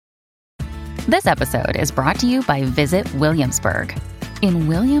This episode is brought to you by Visit Williamsburg. In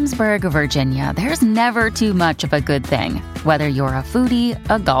Williamsburg, Virginia, there's never too much of a good thing. Whether you're a foodie,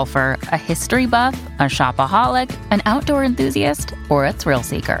 a golfer, a history buff, a shopaholic, an outdoor enthusiast, or a thrill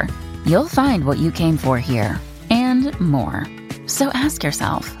seeker, you'll find what you came for here and more. So ask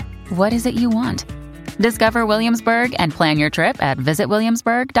yourself, what is it you want? Discover Williamsburg and plan your trip at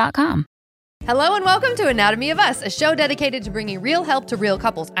visitwilliamsburg.com. Hello and welcome to Anatomy of Us, a show dedicated to bringing real help to real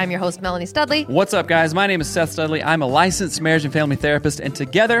couples. I'm your host, Melanie Studley. What's up, guys? My name is Seth Studley. I'm a licensed marriage and family therapist, and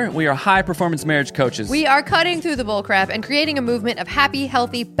together we are high-performance marriage coaches. We are cutting through the bullcrap and creating a movement of happy,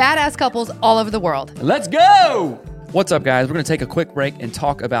 healthy, badass couples all over the world. Let's go! What's up, guys? We're going to take a quick break and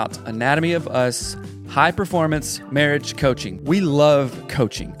talk about Anatomy of Us, high-performance marriage coaching. We love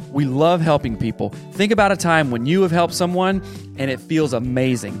coaching. We love helping people. Think about a time when you have helped someone and it feels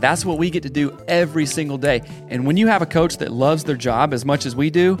amazing. That's what we get to do every single day. And when you have a coach that loves their job as much as we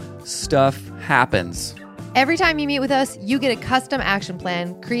do, stuff happens. Every time you meet with us, you get a custom action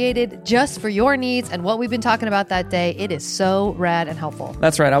plan created just for your needs and what we've been talking about that day. It is so rad and helpful.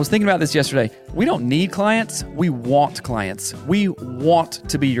 That's right. I was thinking about this yesterday. We don't need clients. We want clients. We want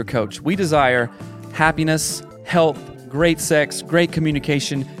to be your coach. We desire happiness, health, great sex, great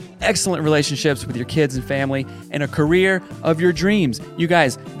communication, excellent relationships with your kids and family, and a career of your dreams. You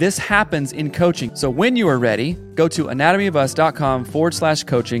guys, this happens in coaching. So when you are ready, go to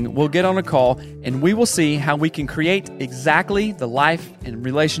anatomyofus.com/coaching. We'll get on a call and we will see how we can create exactly the life and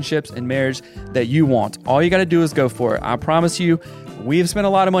relationships and marriage that you want. All you got to do is go for it. I promise you, we have spent a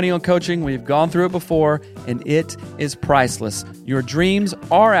lot of money on coaching. We've gone through it before, and it is priceless. Your dreams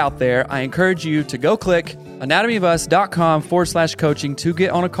are out there. I encourage you to go click anatomyofus.com/coaching to get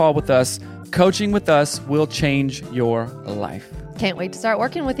on a call with us. Coaching with us will change your life. Can't wait to start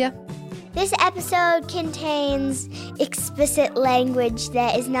working with you. This episode contains explicit language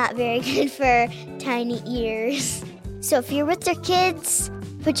that is not very good for tiny ears. So if you're with your kids,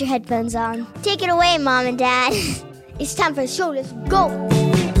 put your headphones on. Take it away, Mom and Dad. It's time for the show. Let's go.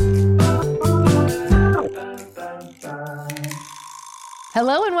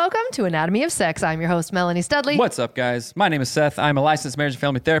 Hello and welcome to Anatomy of Sex. I'm your host, Melanie Studley. What's up, guys? My name is Seth. I'm a licensed marriage and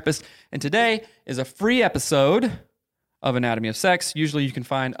family therapist, and today is a free episode of Anatomy of Sex. Usually you can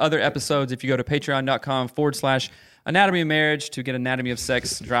find other episodes if you go to patreon.com/Anatomy of Marriage to get Anatomy of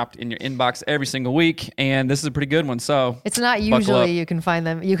Sex dropped in your inbox every single week. And this is a pretty good one. So it's not usually you can find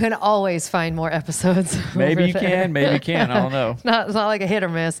them. You can always find more episodes. Maybe you can, maybe you can't. I don't know. It's not like a hit or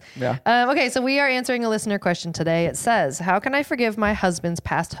miss. Yeah. Okay, so we are answering a listener question today. It says, how can I forgive my husband's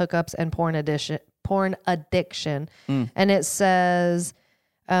past hookups and porn addiction? And it says,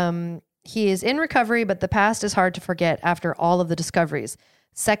 he is in recovery, but the past is hard to forget after all of the discoveries.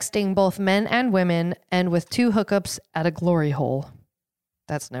 Sexting both men and women, and with 2 hookups at a glory hole.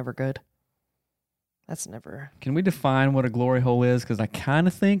 That's never good. That's never... Can we define what a glory hole is? Because I kind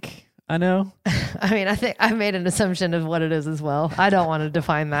of think I know. I mean, I think I made an assumption of what it is as well. I don't want to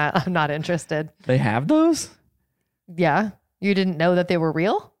define that. I'm not interested. They have those? Yeah. You didn't know that they were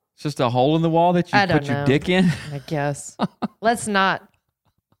real? It's just a hole in the wall that you put your dick in? I guess. Let's not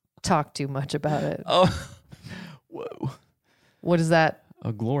talk too much about it. Oh, whoa. What is that?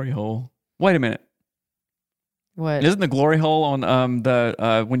 A glory hole. Wait a minute. What? Isn't the glory hole on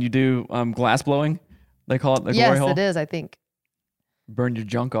the when you do glass blowing? They call it the glory hole? Yes, it is, I think. Burn your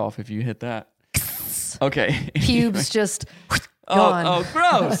junk off if you hit that. Okay. Pubes just gone. Oh,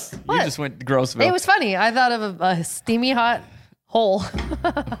 gross. You just went Grossville. It was funny. I thought of a steamy hot hole.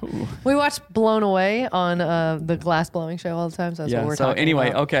 We watched Blown Away on the glass blowing show all the time, so that's what we're talking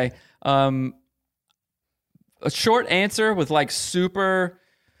about. Okay. A short answer with like super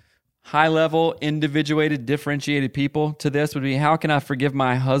high level, individuated, differentiated people to this would be, how can I forgive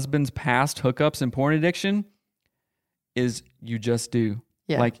my husband's past hookups and porn addiction? Is you just do.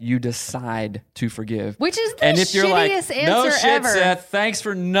 Yeah. Like you decide to forgive. Which is the and if you're like, shittiest no answer shit, ever. Seth, thanks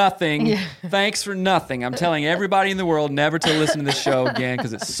for nothing. Yeah. Thanks for nothing. I'm telling everybody in the world never to listen to this show again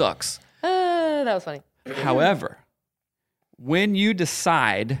because it sucks. That was funny. However, when you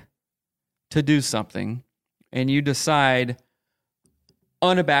decide to do something and you decide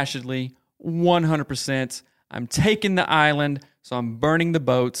unabashedly, 100%, I'm taking the island, so I'm burning the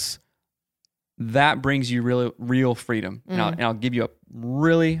boats, that brings you real freedom. And I'll give you a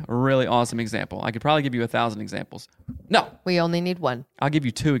really, really awesome example. I could probably give you 1,000 examples. No. We only need one. I'll give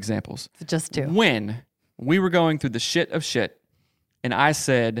you 2 examples. Just 2. When we were going through the shit of shit, and I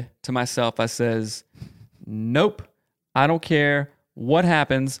said to myself, I says, nope, I don't care what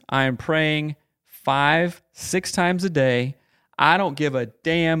happens. I am praying 5-6 times a day. I don't give a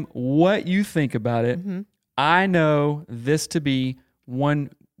damn what you think about it. Mm-hmm. I know this to be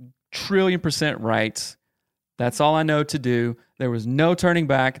one 1,000,000,000% right. That's all I know to do. There was no turning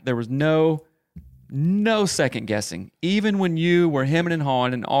back. There was no second guessing, even when you were hemming and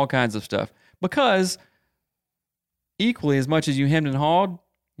hawing and all kinds of stuff. Because equally as much as you hemmed and hawed,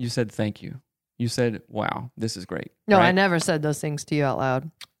 you said thank you. You said, wow, this is great. No, right? I never said those things to you out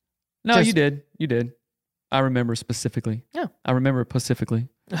loud. No, you did. You did. I remember specifically. Yeah. I remember specifically.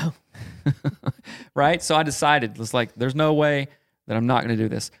 Oh. Right? So I decided, it's like, there's no way that I'm not going to do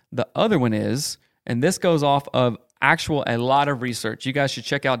this. The other one is, and this goes off of a lot of research. You guys should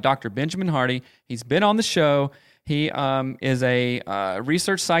check out Dr. Benjamin Hardy. He's been on the show. He is a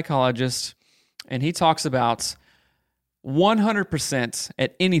research psychologist, and he talks about 100%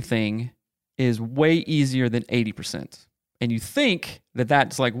 at anything is way easier than 80%. And you think that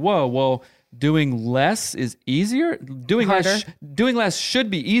that's like, whoa, well, doing less is easier? Doing less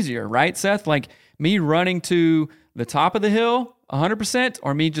should be easier, right, Seth? Like me running to the top of the hill 100%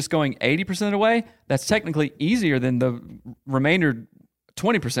 or me just going 80% of the way, that's technically easier than the remainder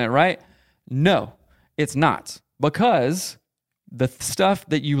 20%, right? No, it's not. Because the stuff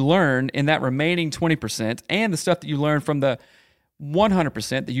that you learn in that remaining 20% and the stuff that you learn from the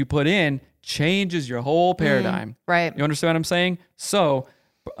 100% that you put in changes your whole paradigm. Right. You understand what I'm saying? So,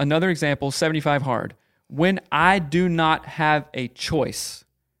 another example, 75 hard. When I do not have a choice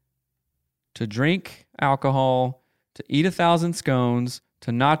to drink alcohol, to eat 1,000 scones,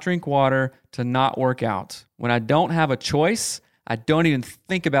 to not drink water, to not work out. When I don't have a choice, I don't even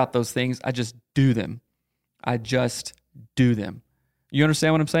think about those things. I just do them. I just do them. You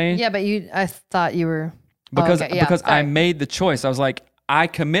understand what I'm saying? Yeah, but I thought you were... Because sorry. I made the choice. I was like, I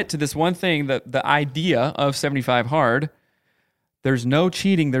commit to this one thing, the idea of 75 hard. There's no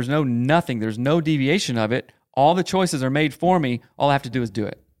cheating. There's no nothing. There's no deviation of it. All the choices are made for me. All I have to do is do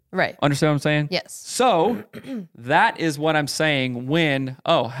it. Right. Understand what I'm saying? Yes. So that is what I'm saying when,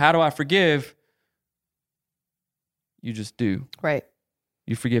 how do I forgive? You just do. Right.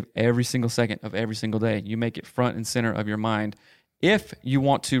 You forgive every single second of every single day. You make it front and center of your mind. If you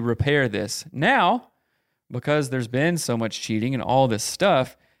want to repair this now, because there's been so much cheating and all this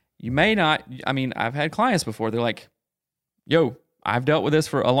stuff, you may not, I've had clients before. They're like, yo, I've dealt with this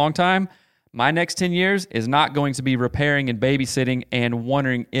for a long time. My next 10 years is not going to be repairing and babysitting and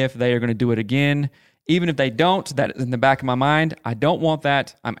wondering if they are going to do it again. Even if they don't, that is in the back of my mind. I don't want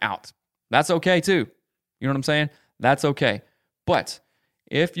that. I'm out. That's okay too. You know what I'm saying? That's okay. But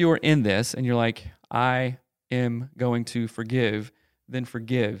if you're in this and you're like, I am going to forgive, then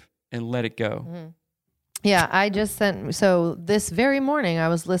forgive and let it go. Mm-hmm. Yeah, I just so this very morning I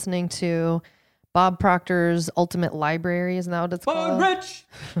was listening to Bob Proctor's Ultimate Library. Isn't that what it's called? Rich.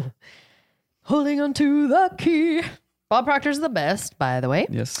 Holding on to the key. Bob Proctor's the best, by the way.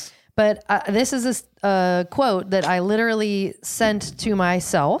 Yes. But this is a quote that I literally sent to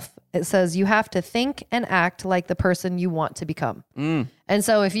myself. It says, you have to think and act like the person you want to become. And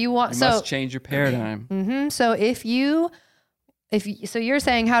so if you want... You must change your paradigm. Mm-hmm. So so you're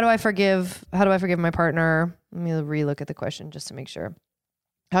saying, how do I forgive my partner? Let me relook at the question just to make sure.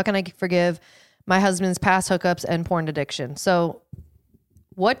 How can I forgive my husband's past hookups and porn addiction? So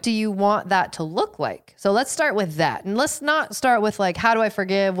what do you want that to look like? So let's start with that. And let's not start with like, how do I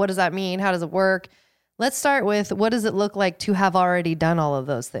forgive? What does that mean? How does it work? Let's start with, what does it look like to have already done all of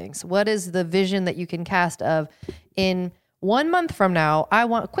those things? What is the vision that you can cast of, in 1 month from now, I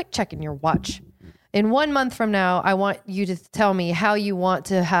want, quick check in your watch. In 1 month from now, I want you to tell me how you want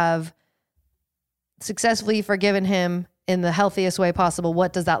to have successfully forgiven him in the healthiest way possible.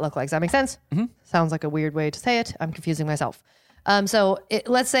 What does that look like? Does that make sense? Mm-hmm. Sounds like a weird way to say it. I'm confusing myself.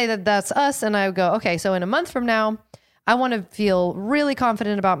 Let's say that that's us. And I go, okay, so in a month from now, I want to feel really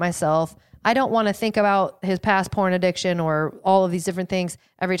confident about myself. I don't want to think about his past porn addiction or all of these different things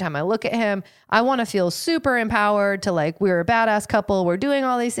every time I look at him. I want to feel super empowered to like, we're a badass couple. We're doing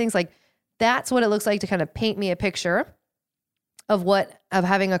all these things. Like, that's what it looks like to kind of paint me a picture of what of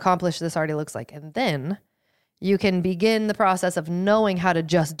having accomplished this already looks like. And then you can begin the process of knowing how to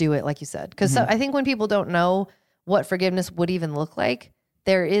just do it, like you said. Because I think when people don't know what forgiveness would even look like,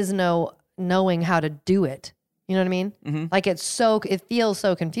 there is no knowing how to do it. You know what I mean? Mm-hmm. Like it feels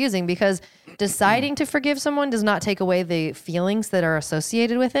so confusing because deciding to forgive someone does not take away the feelings that are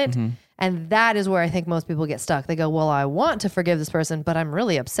associated with it. Mm-hmm. And that is where I think most people get stuck. They go, well, I want to forgive this person, but I'm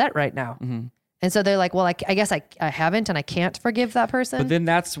really upset right now. Mm-hmm. And so they're like, well, I guess I haven't and I can't forgive that person. But then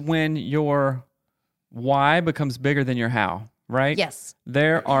that's when your why becomes bigger than your how, right? Yes.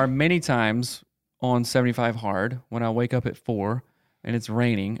 There are many times on 75 hard when I wake up at 4 and it's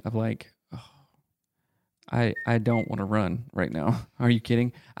raining, I'm like, I don't want to run right now. Are you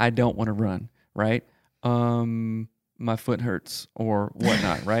kidding? I don't want to run, right? my foot hurts or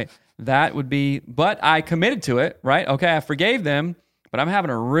whatnot, right? That would be, but I committed to it, right? Okay, I forgave them, but I'm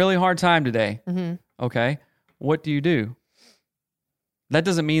having a really hard time today. Okay, what do you do? That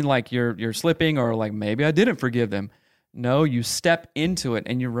doesn't mean like you're slipping or like maybe I didn't forgive them. No, you step into it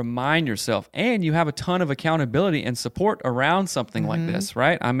and you remind yourself, and you have a ton of accountability and support around something like this,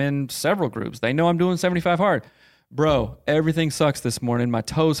 right? I'm in several groups. They know I'm doing 75 hard. Bro, everything sucks this morning. My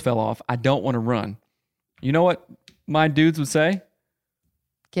toes fell off. I don't want to run. You know what my dudes would say?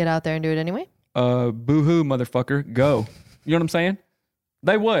 Get out there and do it anyway. Boo-hoo, motherfucker. Go. You know what I'm saying?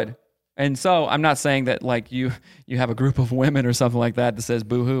 They would. And so I'm not saying that like you have a group of women or something like that says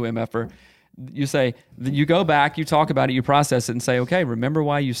boo-hoo, MFer. You say, you go back, you talk about it, you process it and say, okay, remember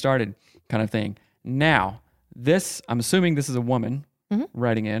why you started kind of thing. Now, this, I'm assuming this is a woman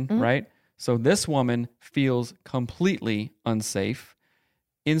writing in, right? So this woman feels completely unsafe,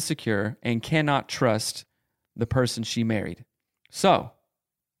 insecure, and cannot trust the person she married. So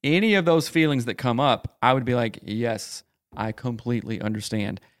any of those feelings that come up, I would be like, yes, I completely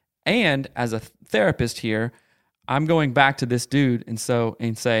understand. And as a therapist here, I'm going back to this dude and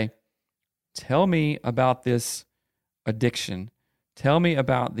say, tell me about this addiction. Tell me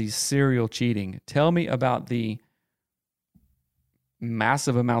about the serial cheating. Tell me about the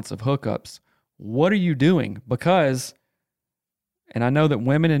massive amounts of hookups. What are you doing? Because, and I know that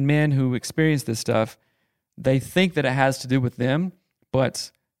women and men who experience this stuff, they think that it has to do with them,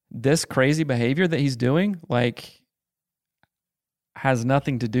 but this crazy behavior that he's doing, like, has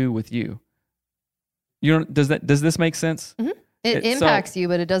nothing to do with you. You know, does this make sense? It impacts you,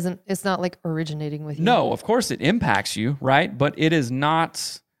 but it doesn't, it's not like originating with you. No, of course it impacts you, right? But it is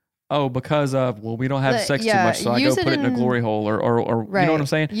not, because of, well, we don't have sex too much, so I go put it in a glory hole or right. You know what I'm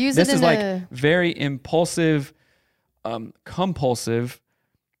saying? This is like very impulsive, compulsive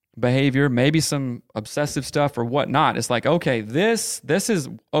behavior, maybe some obsessive stuff or whatnot. It's like, okay, this is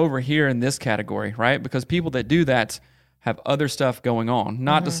over here in this category, right? Because people that do that have other stuff going on.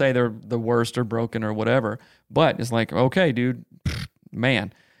 Not to say they're the worst or broken or whatever, but it's like, okay, dude,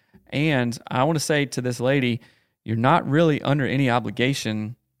 man. And I want to say to this lady, you're not really under any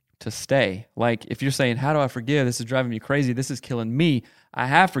obligation to stay. Like, if you're saying, how do I forgive? This is driving me crazy. This is killing me. I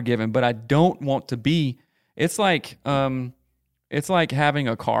have forgiven, but I don't want to be. It's like having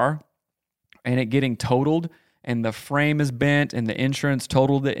a car and it getting totaled and the frame is bent and the insurance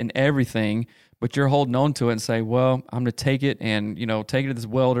totaled it and everything, but you're holding on to it and say, well, I'm going to take it and, take it to this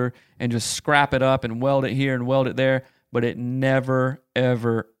welder and just scrap it up and weld it here and weld it there, but it never,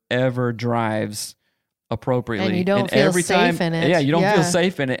 ever, ever drives appropriately. And you don't feel safe in it. Yeah, you don't feel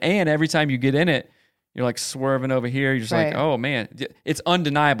safe in it. And every time you get in it, you're like swerving over here. You're just like, oh man, it's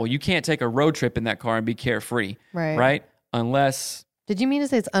undeniable. You can't take a road trip in that car and be carefree, right? Unless... Did you mean to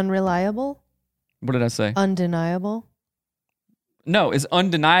say it's unreliable? What did I say? Undeniable? No, it's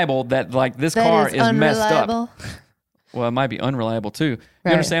undeniable that like this car is messed up. Well, it might be unreliable too.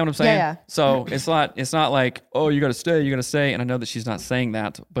 You understand what I'm saying? Yeah. So it's not like, oh, you got to stay. And I know that she's not saying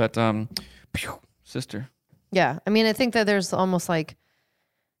that, but sister. Yeah. I mean, I think that there's almost like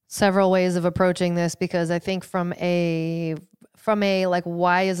several ways of approaching this, because I think from a like,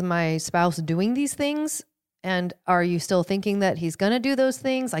 why is my spouse doing these things? And are you still thinking that he's going to do those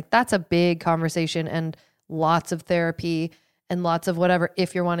things? Like, that's a big conversation and lots of therapy and lots of whatever,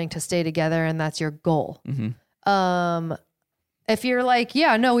 if you're wanting to stay together and that's your goal. If you're like,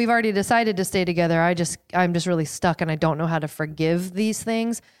 yeah, no, we've already decided to stay together, I'm just really stuck and I don't know how to forgive these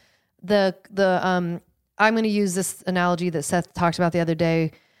things. I'm going to use this analogy that Seth talked about the other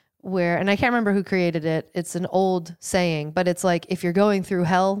day, and I can't remember who created it. It's an old saying, but it's like, if you're going through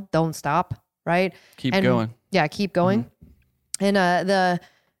hell, don't stop, right? Keep going. Yeah, keep going. And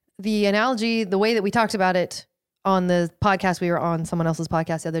the analogy, the way that we talked about it on the podcast, we were on someone else's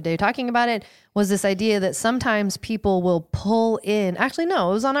podcast the other day talking about it, was this idea that sometimes people will pull in. Actually,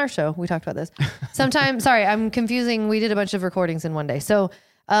 no, it was on our show. We talked about this. Sometimes, sorry, I'm confusing. We did a bunch of recordings in one day. So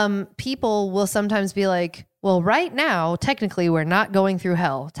people will sometimes be like, well, right now, technically, we're not going through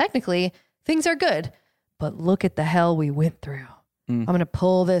hell. Technically, things are good. But look at the hell we went through. I'm going to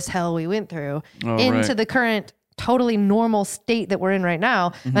pull this hell we went through into the current totally normal state that we're in right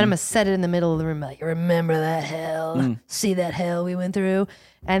now. And I'm going to set it in the middle of the room. Like, remember that hell? See that hell we went through?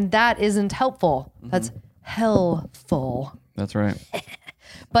 And that isn't helpful. That's hellful. That's right.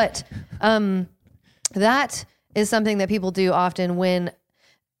 But that is something that people do often when,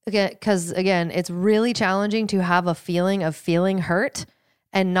 because again, it's really challenging to have a feeling of feeling hurt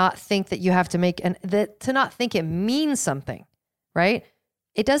and not think that you have to to not think it means something, right?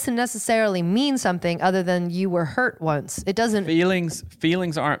 it doesn't necessarily mean something other than you were hurt once. It doesn't.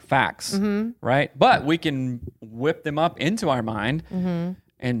 Feelings aren't facts, right? But we can whip them up into our mind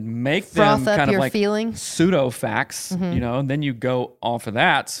and make Froth them up kind of your like feelings. pseudo facts, and then you go off of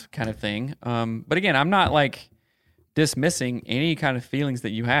that kind of thing. But again, I'm not like dismissing any kind of feelings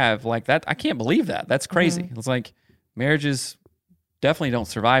that you have like that. I can't believe that. That's crazy. It's like marriages definitely don't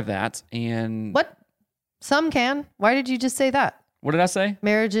survive that. And What? Some can. Why did you just say that? what did I say?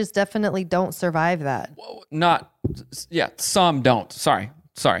 Marriages definitely don't survive that. Some don't. Sorry.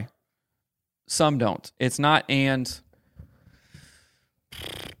 Some don't. It's not, and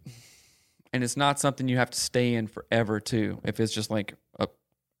it's not something you have to stay in forever too, if it's just like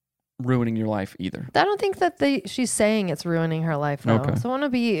ruining your life either. I don't think that she's saying it's ruining her life, though. Okay. So I want to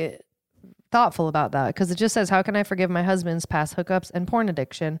be thoughtful about that, because it just says, how can I forgive my husband's past hookups and porn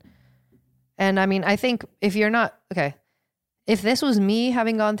addiction? And I mean, I think if this was me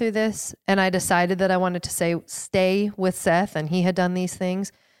having gone through this and I decided that I wanted to stay with Seth and he had done these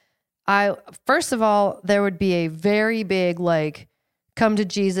things, first of all, there would be a very big, like, come to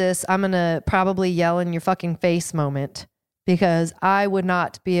Jesus, I'm going to probably yell in your fucking face moment, because I would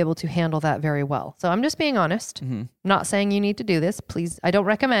not be able to handle that very well. So I'm just being honest. I'm not saying you need to do this. Please, I don't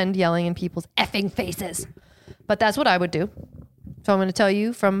recommend yelling in people's effing faces, but that's what I would do. So I'm going to tell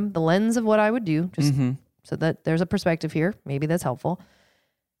you from the lens of what I would do, just so that there's a perspective here. Maybe that's helpful.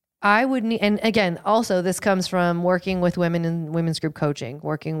 I would need, and again, also this comes from working with women in women's group coaching,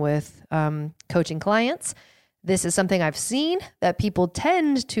 working with coaching clients. This is something I've seen that people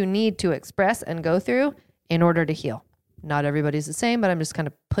tend to need to express and go through in order to heal. Not everybody's the same, but I'm just kind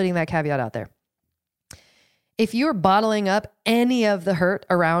of putting that caveat out there. If you're bottling up any of the hurt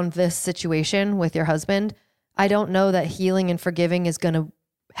around this situation with your husband, I don't know that healing and forgiving is going to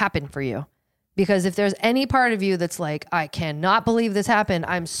happen for you. Because if there's any part of you that's like, I cannot believe this happened,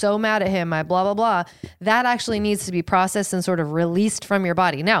 I'm so mad at him, I blah, blah, blah, that actually needs to be processed and sort of released from your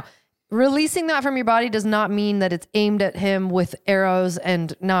body. Now, releasing that from your body does not mean that it's aimed at him with arrows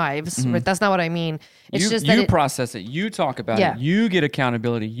and knives. Right? That's not what I mean. It's just that you process it. You talk about it. You get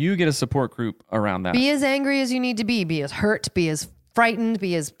accountability. You get a support group around that. Be as angry as you need to be. Be as hurt. Be as frightened.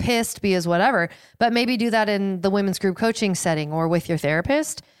 Be as pissed. Be as whatever. But maybe do that in the women's group coaching setting or with your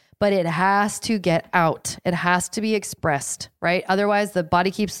therapist. But it has to get out. It has to be expressed, right? Otherwise, the body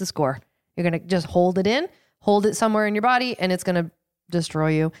keeps the score. You're going to just hold it in, hold it somewhere in your body, and it's going to destroy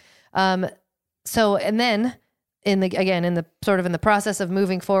you. So, and then in the process of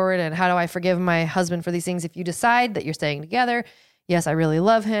moving forward and how do I forgive my husband for these things? If you decide that you're staying together, yes, I really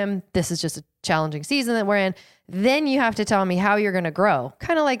love him. This is just a challenging season that we're in. Then you have to tell me how you're going to grow.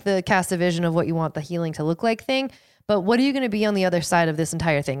 Kind of like the cast a vision of what you want the healing to look like thing. But what are you going to be on the other side of this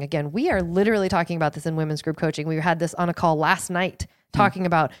entire thing? Again, we are literally talking about this in women's group coaching. We had this on a call last night talking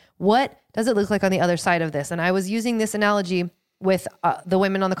about what does it look like on the other side of this? And I was using this analogy with the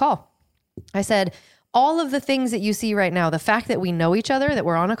women on the call. I said, all of the things that you see right now, the fact that we know each other, that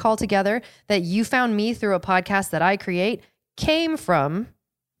we're on a call together, that you found me through a podcast that I create, came from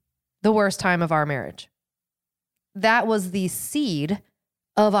the worst time of our marriage. That was the seed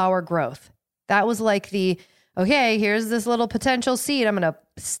of our growth. That was like okay, here's this little potential seed. I'm going to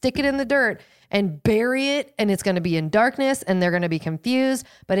stick it in the dirt and bury it, and it's going to be in darkness, and they're going to be confused.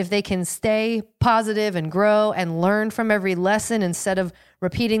 But if they can stay positive and grow and learn from every lesson instead of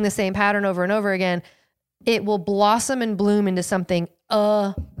repeating the same pattern over and over again, it will blossom and bloom into something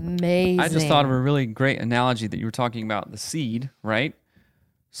amazing. I just thought of a really great analogy that you were talking about, the seed, right?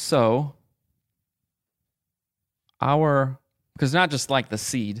 So because not just like the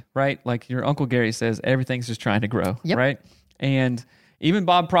seed, right? Like your Uncle Gary says, everything's just trying to grow, right? And even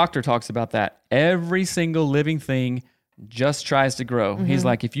Bob Proctor talks about that. Every single living thing just tries to grow. He's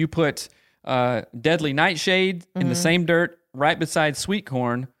like, if you put deadly nightshade in the same dirt right beside sweet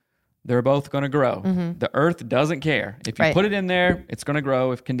corn, they're both going to grow. The earth doesn't care. If you put it in there, it's going to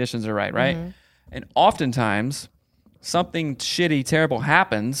grow if conditions are right, right? And oftentimes, something shitty, terrible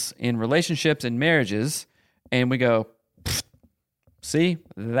happens in relationships and marriages, and we go, see,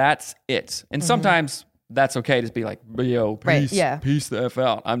 that's it. And sometimes that's okay to be like, yo, peace the F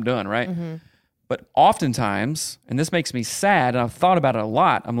out. I'm done, right? But oftentimes, and this makes me sad, and I've thought about it a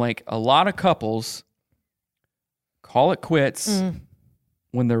lot, I'm like, a lot of couples call it quits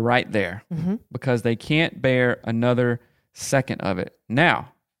when they're right there because they can't bear another second of it.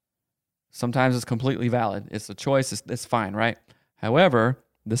 Now, sometimes it's completely valid. It's a choice. It's fine, right? However,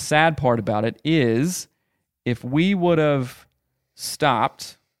 the sad part about it is if we would have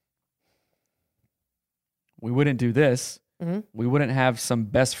stopped, we wouldn't do this. We wouldn't have some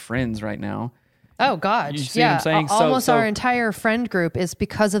best friends right now. Oh God. You see what I'm saying? Almost our entire friend group is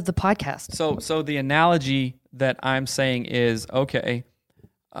because of the podcast. So the analogy that I'm saying is, okay,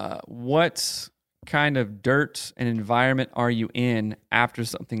 what kind of dirt and environment are you in after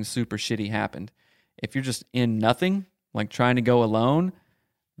something super shitty happened? If you're just in nothing, like trying to go alone,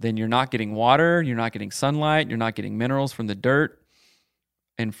 then you're not getting water, you're not getting sunlight, you're not getting minerals from the dirt.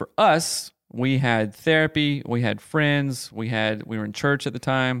 And for us, we had therapy, we had friends, we were in church at the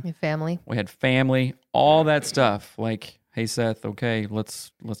time. Your family. We had family, all that stuff. Like, hey Seth, okay,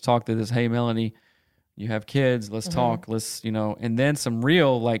 let's talk through this. Hey Melanie, you have kids, let's talk, and then some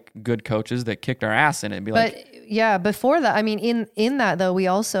real like good coaches that kicked our ass in it and be like. But yeah, before that, I mean, in that though, we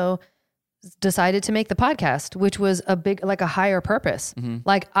also decided to make the podcast, which was a higher purpose.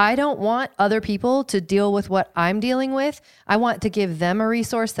 Like, I don't want other people to deal with what I'm dealing with. I want to give them a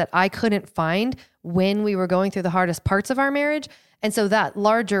resource that I couldn't find when we were going through the hardest parts of our marriage. And so that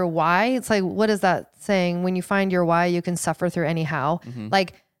larger why, it's like, what is that saying? When you find your why, you can suffer through anyhow.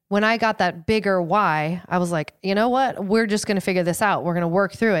 Like, when I got that bigger why, I was like, you know what? We're just going to figure this out. We're going to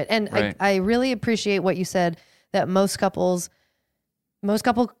work through it. And right. I really appreciate what you said, that most couples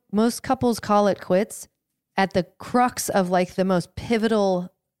call it quits at the crux of like the most pivotal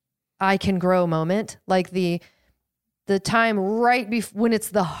I can grow moment, like the time right when it's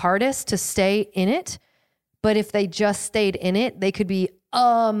the hardest to stay in it. But if they just stayed in it, they could be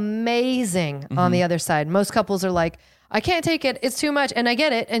amazing on the other side. Most couples are like, I can't take it. It's too much. And I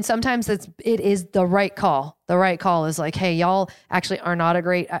get it. And sometimes it is the right call. The right call is like, hey, y'all actually are not a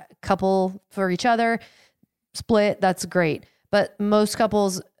great couple for each other. Split. That's great. But most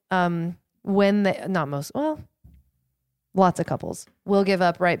couples, lots of couples will give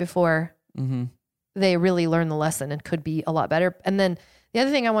up right before they really learn the lesson and could be a lot better. And then the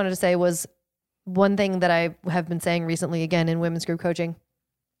other thing I wanted to say was one thing that I have been saying recently, again, in women's group coaching,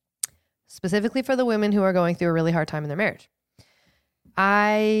 specifically for the women who are going through a really hard time in their marriage.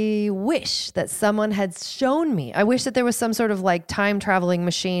 I wish that someone had shown me. I wish that there was some sort of like time traveling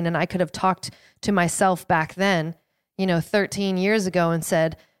machine and I could have talked to myself back then, 13 years ago and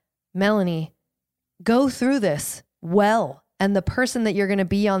said, Melanie, go through this well. And the person that you're going to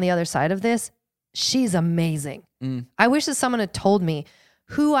be on the other side of this, she's amazing. I wish that someone had told me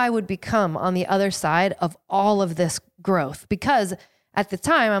who I would become on the other side of all of this growth. Because at the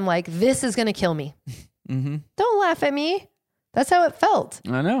time, I'm like, this is going to kill me. Don't laugh at me. That's how it felt.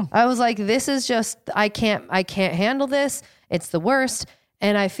 I know. I was like, this is just, I can't handle this. It's the worst.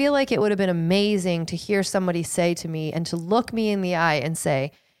 And I feel like it would have been amazing to hear somebody say to me and to look me in the eye and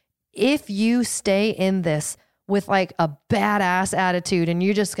say, if you stay in this with like a badass attitude and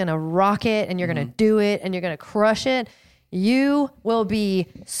you're just going to rock it and you're going to do it and you're going to crush it, you will be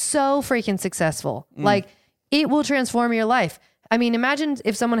so freaking successful. Like, it will transform your life. I mean, imagine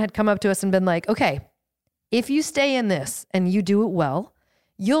if someone had come up to us and been like, okay, if you stay in this and you do it well,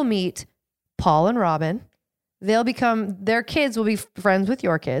 you'll meet Paul and Robin. Their kids will be friends with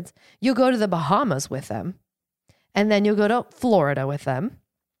your kids. You'll go to the Bahamas with them. And then you'll go to Florida with them.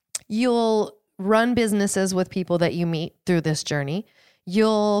 You'll run businesses with people that you meet through this journey.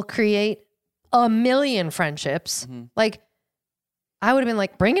 You'll create 1 million friendships. Like, I would have been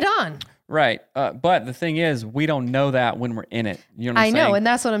like, bring it on. Right. But the thing is, we don't know that when we're in it. You know what I'm saying? I know. And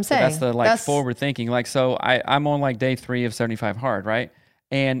that's what I'm saying. So that's the forward thinking. Like, so I'm on like day 3 of 75 hard, right?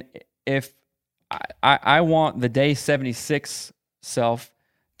 And if I want the day 76 self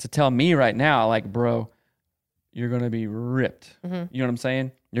to tell me right now, like, bro, you're going to be ripped. You know what I'm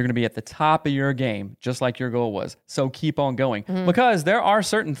saying? You're going to be at the top of your game, just like your goal was. So keep on going. Because there are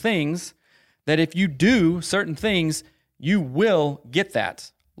certain things that if you do certain things, you will get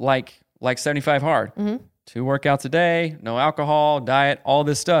that. Like 75 hard. 2 workouts a day, no alcohol, diet, all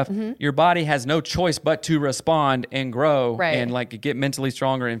this stuff. Your body has no choice but to respond and grow and like get mentally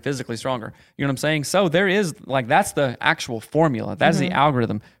stronger and physically stronger. You know what I'm saying? So there is like, that's the actual formula. That's the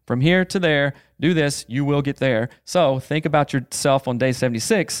algorithm. From here to there, do this, you will get there. So think about yourself on day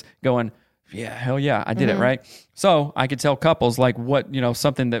 76 going, yeah, hell yeah, I did it, right? So I could tell couples like what,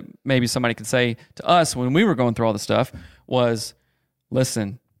 something that maybe somebody could say to us when we were going through all this stuff was,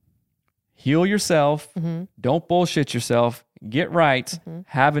 listen, heal yourself. Don't bullshit yourself. Get right.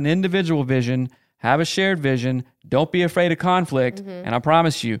 Have an individual vision. Have a shared vision. Don't be afraid of conflict. And I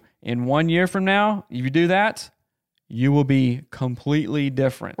promise you, in 1 year from now, if you do that, you will be completely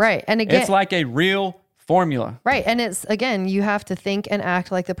different. Right. And again, it's like a real formula. Right. And it's, again, you have to think and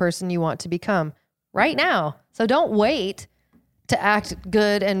act like the person you want to become right now. So don't wait to act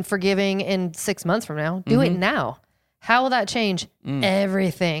good and forgiving in 6 months from now. Do it now. How will that change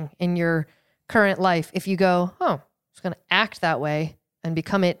everything in your current life if you go, I'm just going to act that way and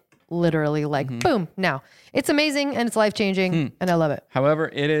become it literally like, boom, now. It's amazing and it's life-changing and I love it.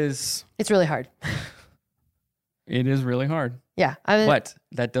 However, it's really hard. It is really hard. Yeah. But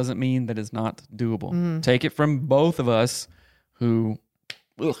that doesn't mean that it's not doable. Take it from both of us who,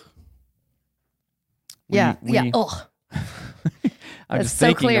 ugh. Ugh. I'm just so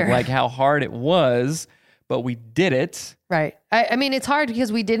thinking clear. of like how hard it was, but we did it. Right. I mean, it's hard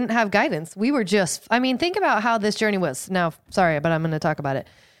because we didn't have guidance. We were just, think about how this journey was. Now, sorry, but I'm going to talk about it.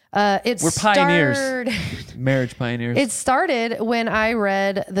 We're pioneers. Marriage pioneers. It started when I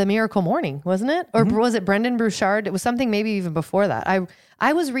read The Miracle Morning, wasn't it? Or was it Brendan Burchard? It was something maybe even before that.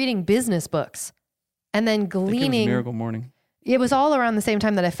 I was reading business books and then gleaning. I think it was Miracle Morning. It was all around the same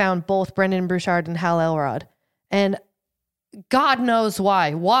time that I found both Brendan Burchard and Hal Elrod. And God knows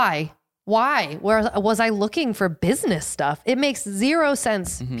why. Why? Where was I looking for business stuff? It makes zero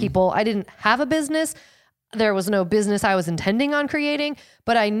sense, people. I didn't have a business. There was no business I was intending on creating,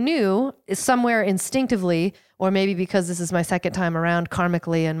 but I knew somewhere instinctively, or maybe because this is my second time around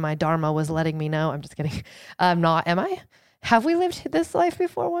karmically and my dharma was letting me know. I'm just kidding. I'm not, am I? Have we lived this life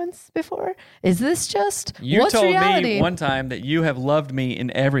once before? Is this just what's told reality? Me one time that you have loved me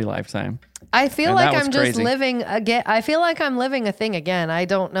in every lifetime. I feel like I'm just crazy. living again. I feel like I'm living a thing again. I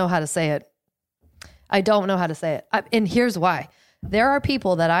don't know how to say it. And here's why. There are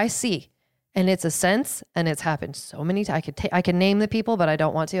people that I see and it's a sense and it's happened so many times. I can name the people, but I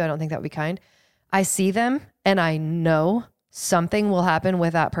don't want to. I don't think that would be kind. I see them and I know something will happen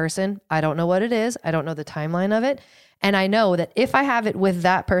with that person. I don't know what it is. I don't know the timeline of it. And I know that if I have it with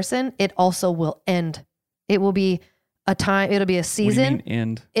that person, it also will end. It will be a time. It'll be a season. What do you mean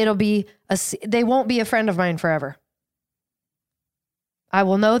end? It'll be they won't be a friend of mine forever. I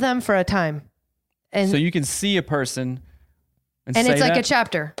will know them for a time. And so you can see a person and say it's like that? a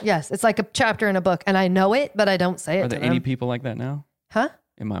chapter. Yes. It's like a chapter in a book and I know it, but I don't say it. Are there any people like that now? Huh?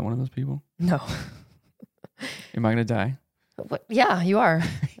 Am I one of those people? No. Am I going to die? Yeah, you are.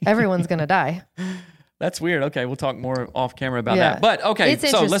 Everyone's going to die. That's weird. Okay, we'll talk more off camera about Yeah. that. But okay, It's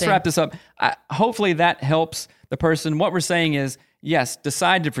so let's interesting. wrap this up. Hopefully that helps the person. What we're saying is, yes,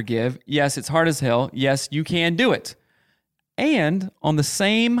 decide to forgive. Yes, it's hard as hell. Yes, you can do it. And on the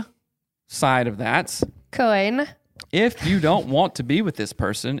same side of that, Coin. if you don't want to be with this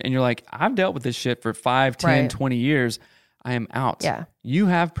person and you're like, I've dealt with this shit for 5, 10, Right. 20 years, I am out. Yeah. You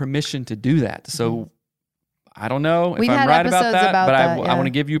have permission to do that. So I don't know We've if I'm had right about episodes that, about but that, I yeah. want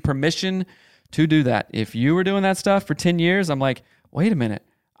to give you permission to do that. If you were doing that stuff for 10 years, I'm like, wait a minute,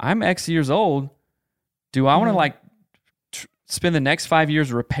 I'm X years old. Do I want to spend the next 5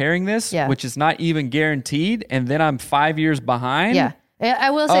 years repairing this, Yeah. which is not even guaranteed, and then I'm 5 years behind? Yeah.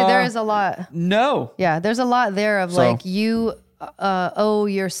 I will say there is a lot. No. Yeah. There's a lot there of So- like you owe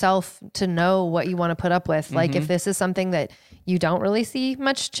yourself to know what you want to put up with. Like if this is something that you don't really see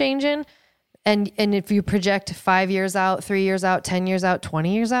much change in, and if you project 5 years out, 3 years out, 10 years out,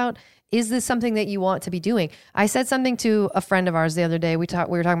 20 years out, is this something that you want to be doing? I said something to a friend of ours the other day. We were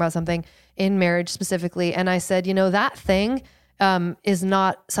talking about something in marriage specifically. And I said, that thing is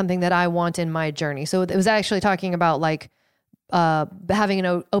not something that I want in my journey. So it was actually talking about like having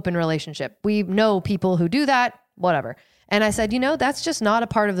an open relationship. We know people who do that, whatever. And I said, that's just not a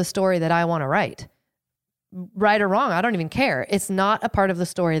part of the story that I want to write. Right or wrong, I don't even care. It's not a part of the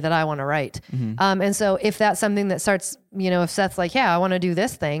story that I want to write. And so if that's something that starts, if Seth's like, yeah, I want to do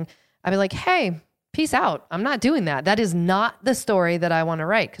this thing, I'd be like, hey, peace out. I'm not doing that. That is not the story that I want to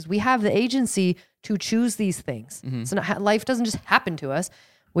write because we have the agency to choose these things. So life doesn't just happen to us.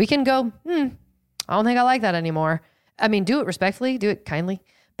 We can go, I don't think I like that anymore. I mean, do it respectfully, do it kindly.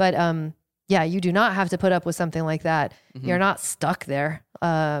 But yeah, you do not have to put up with something like that. You're not stuck there.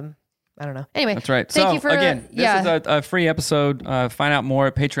 I don't know. Anyway, That's right. Thank so you for again, this is a free episode. Find out more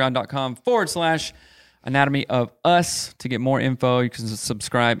at patreon.com/Anatomy of Us to get more info. You can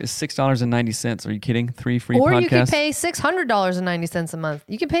subscribe. It's $6.90. Are you kidding? 3 free or podcasts. you can pay $600.90 a month.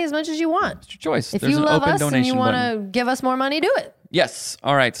 You can pay as much as you want. It's your choice. If There's you an love open us and donation you want button. to give us more money, do it. Yes.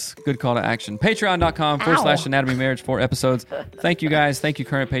 All right. Good call to action. Patreon.com/Anatomy Marriage 4 episodes. Thank you guys. Thank you,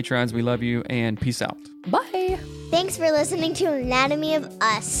 current Patreons. We love you and peace out. Bye. Thanks for listening to Anatomy of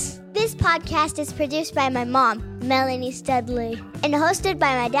Us. This podcast is produced by my mom, Melanie Studley, and hosted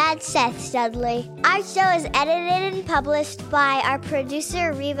by my dad, Seth Studley. Our show is edited and published by our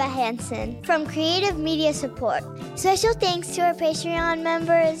producer, Reva Hansen, from Creative Media Support. Special thanks to our Patreon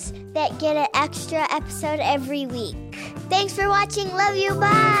members that get an extra episode every week. Thanks for watching. Love you.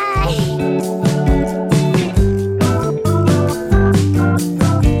 Bye.